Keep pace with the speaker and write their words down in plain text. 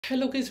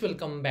Hello guys,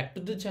 welcome back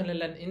to the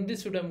channel, and in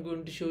this video I'm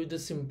going to show you the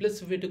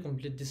simplest way to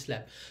complete this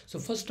lab. So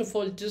first of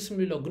all, just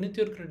simply log in with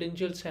your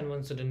credentials, and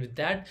once you're done with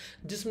that,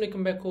 just simply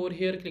come back over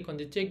here, click on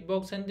the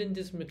checkbox, and then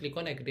just simply click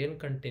on agree and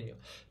continue.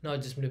 Now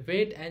just simply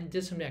wait and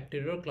just simply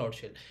activate your cloud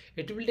shell.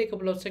 It will take a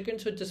couple of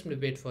seconds, so just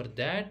simply wait for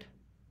that.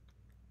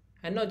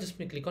 And now just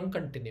click on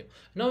continue.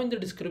 Now in the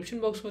description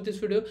box of this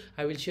video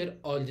I will share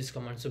all these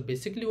commands. So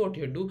basically what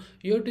you do,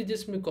 you have to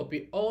just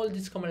copy all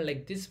these commands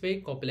like this way,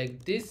 copy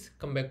like this,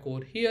 come back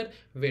over here,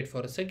 wait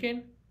for a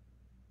second,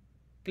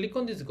 click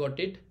on this, got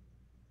it.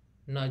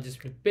 Now just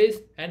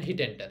paste and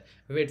hit enter,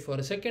 wait for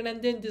a second,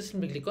 and then just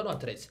click on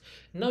authorize.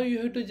 Now you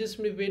have to just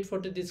wait for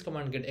this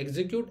command get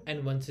execute,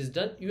 and once it's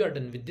done you are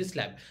done with this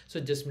lab.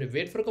 So just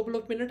wait for a couple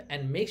of minutes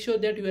and make sure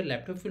that your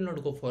laptop will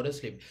not go for a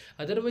sleep,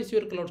 otherwise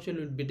your cloud shell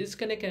will be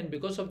disconnected, and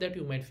because of that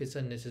you might face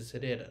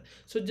unnecessary error.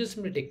 So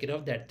just take care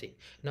of that thing.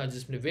 Now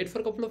just wait for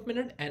a couple of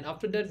minutes, and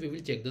after that we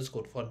will check the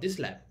score for this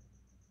lab.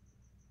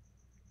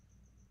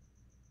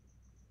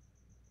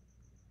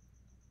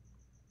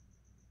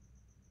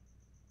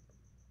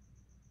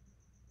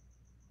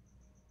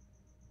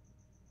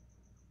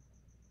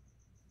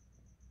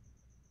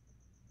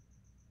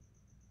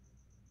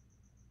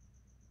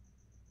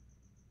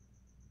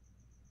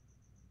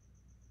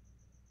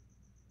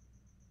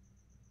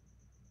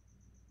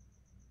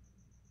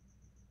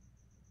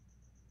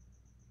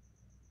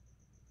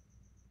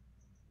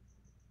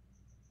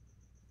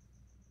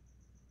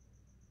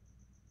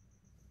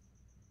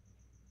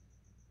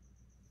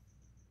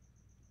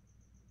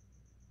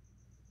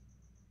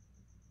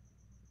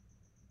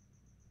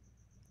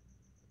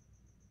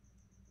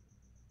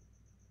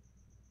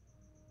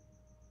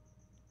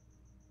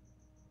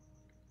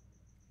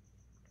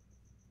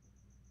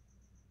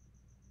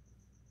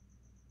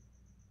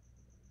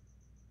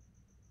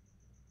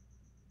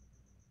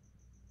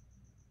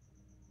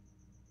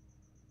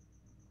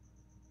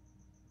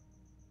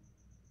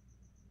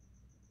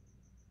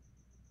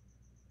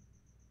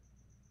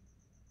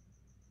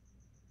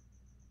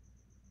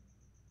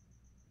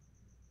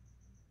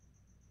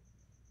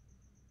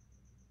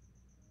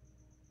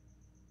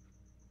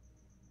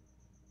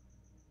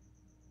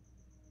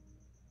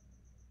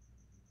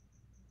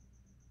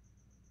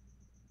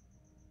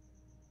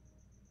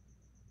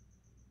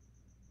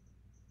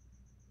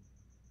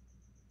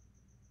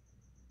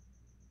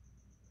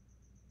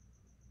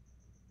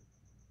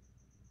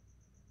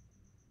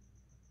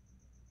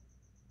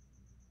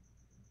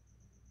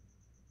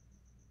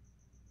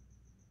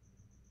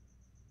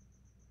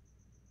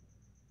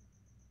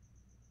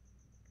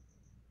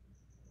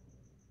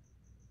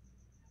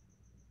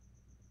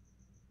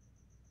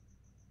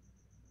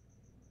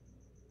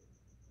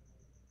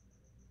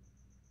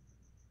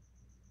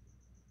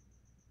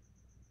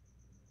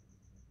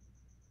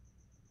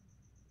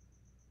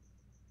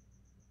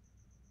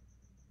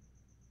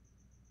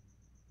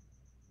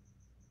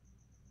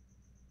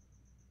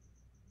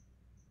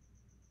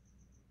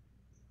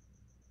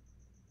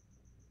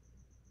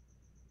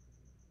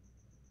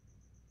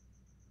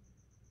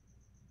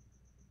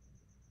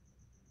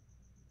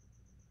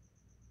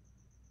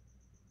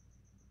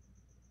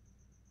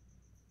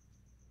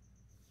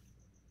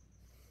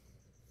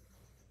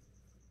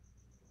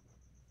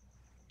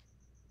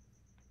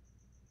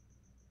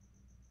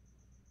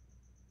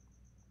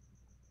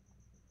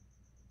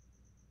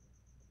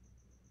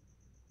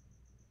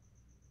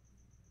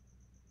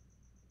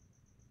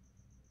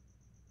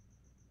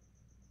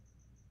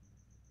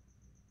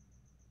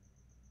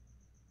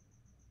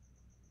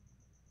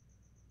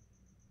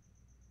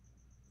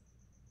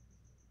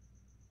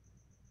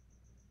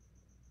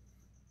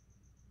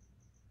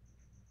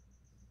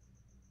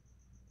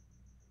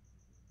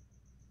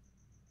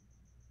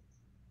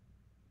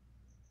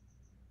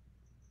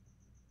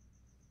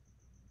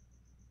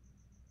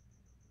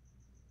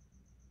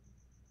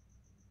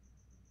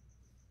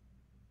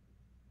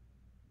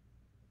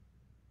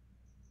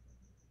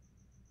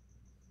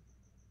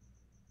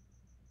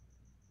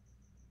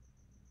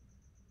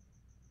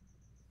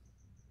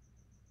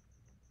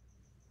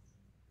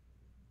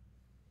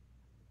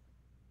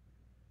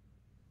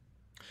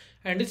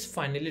 And it's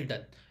finally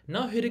done.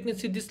 Now here you can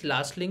see this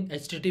last link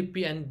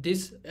HTTP and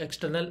this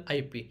external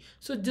IP.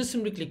 So just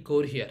simply click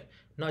over here.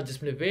 Now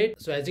just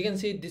wait. So as you can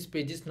see, this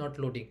page is not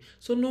loading,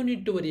 so no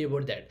need to worry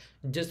about that.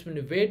 Just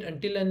wait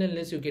until and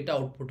unless you get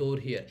output over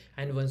here,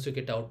 and once you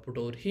get output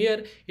over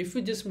here, if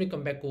you just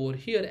come back over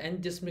here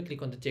and just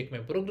click on the check my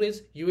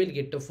progress, you will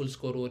get the full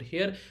score over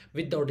here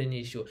without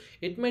any issue.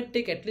 It might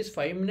take at least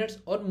 5 minutes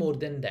or more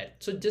than that,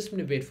 so just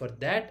wait for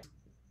that.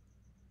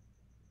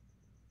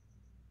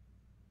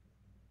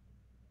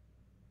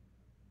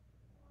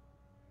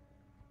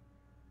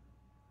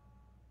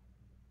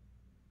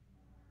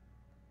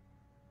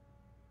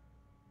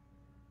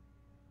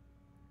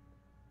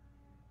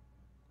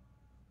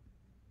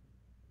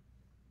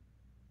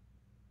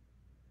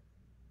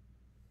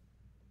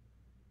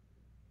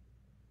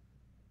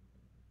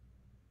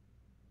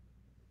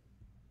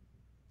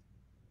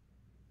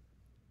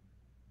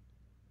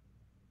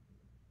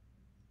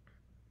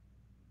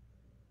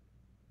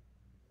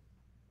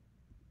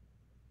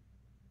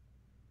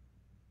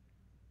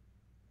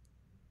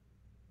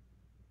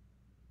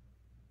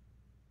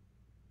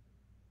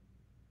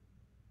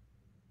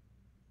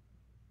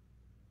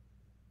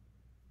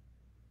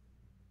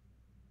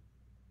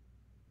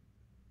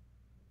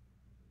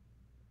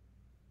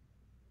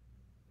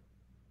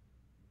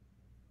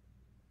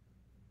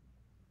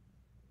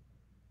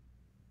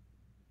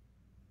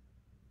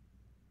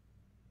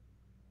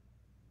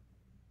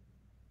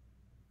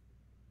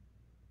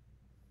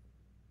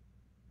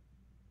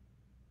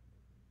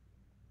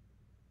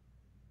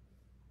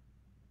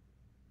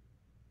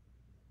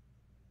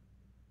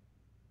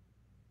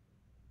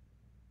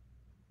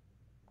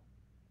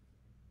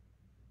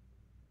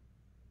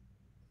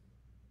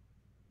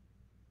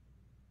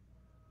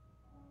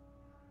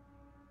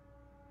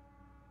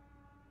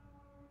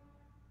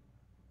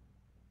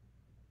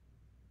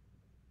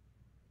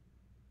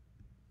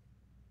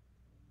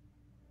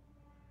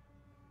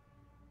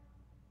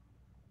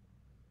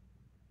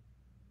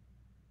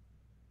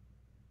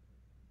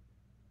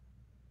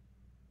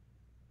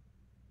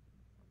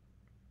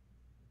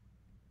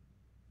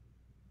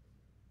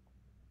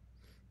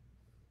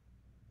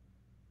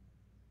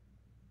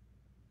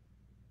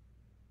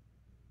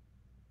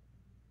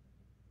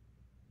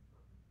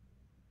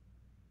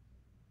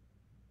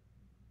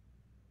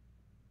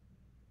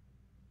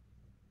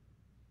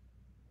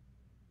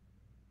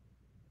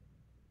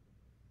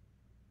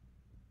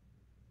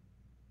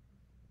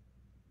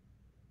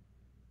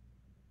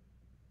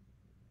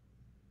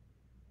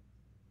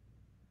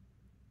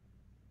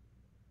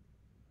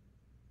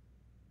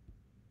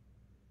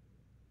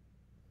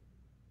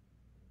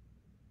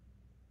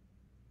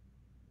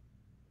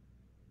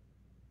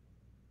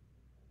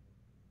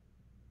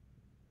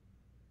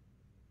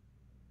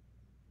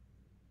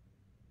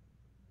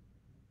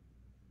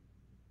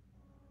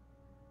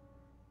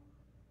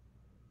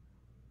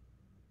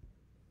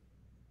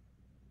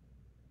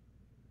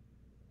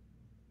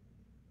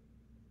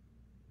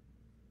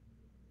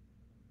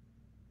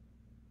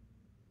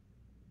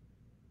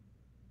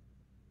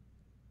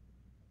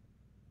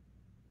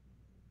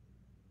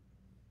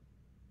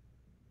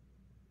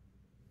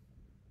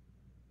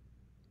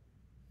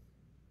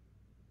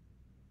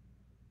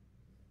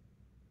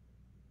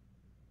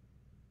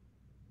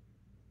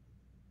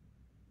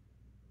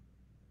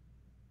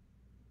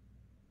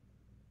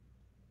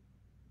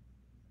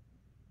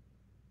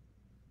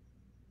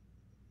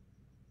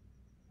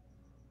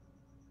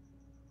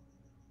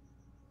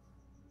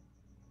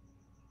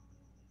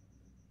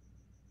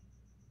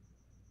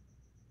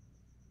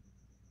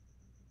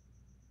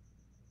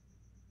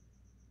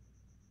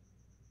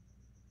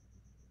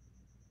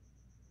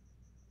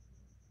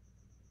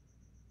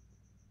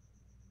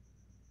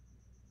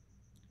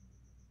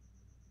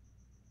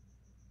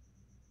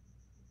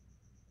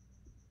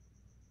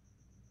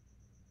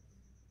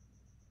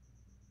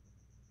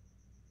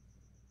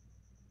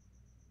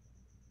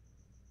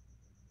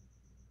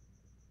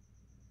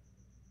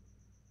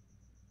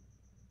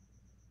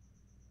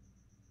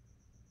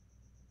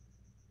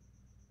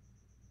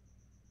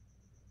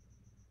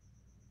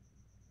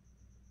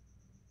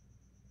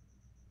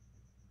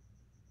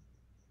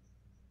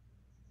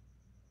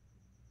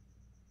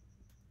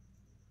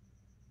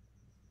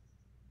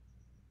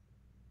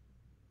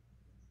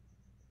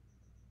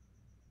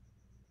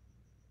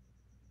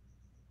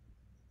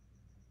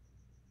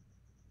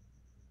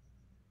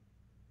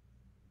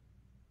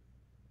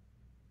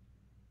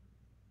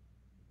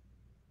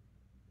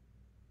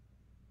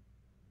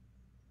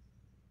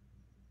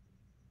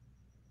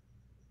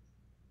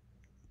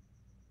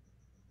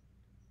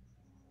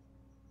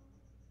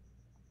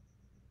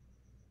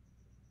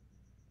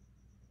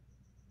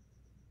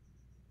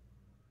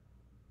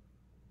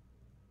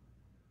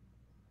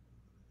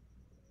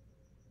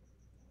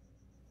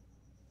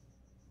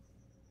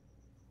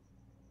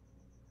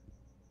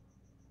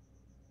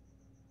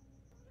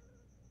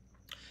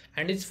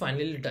 and it's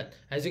finally done.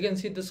 As you can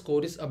see, the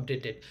score is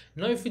updated.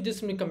 Now if you just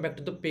simply come back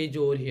to the page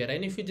over here,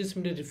 and if you just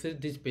simply refresh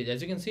this page,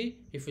 as you can see,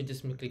 if you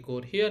just simply click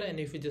over here and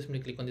if you just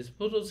simply click on this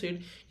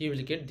proceed, you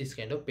will get this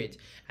kind of page.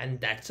 And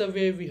that's the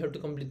way we have to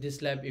complete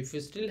this lab. If you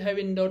still have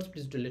any doubts,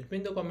 please do let me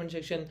in the comment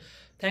section.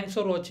 Thanks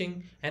for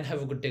watching and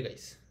have a good day,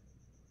 guys.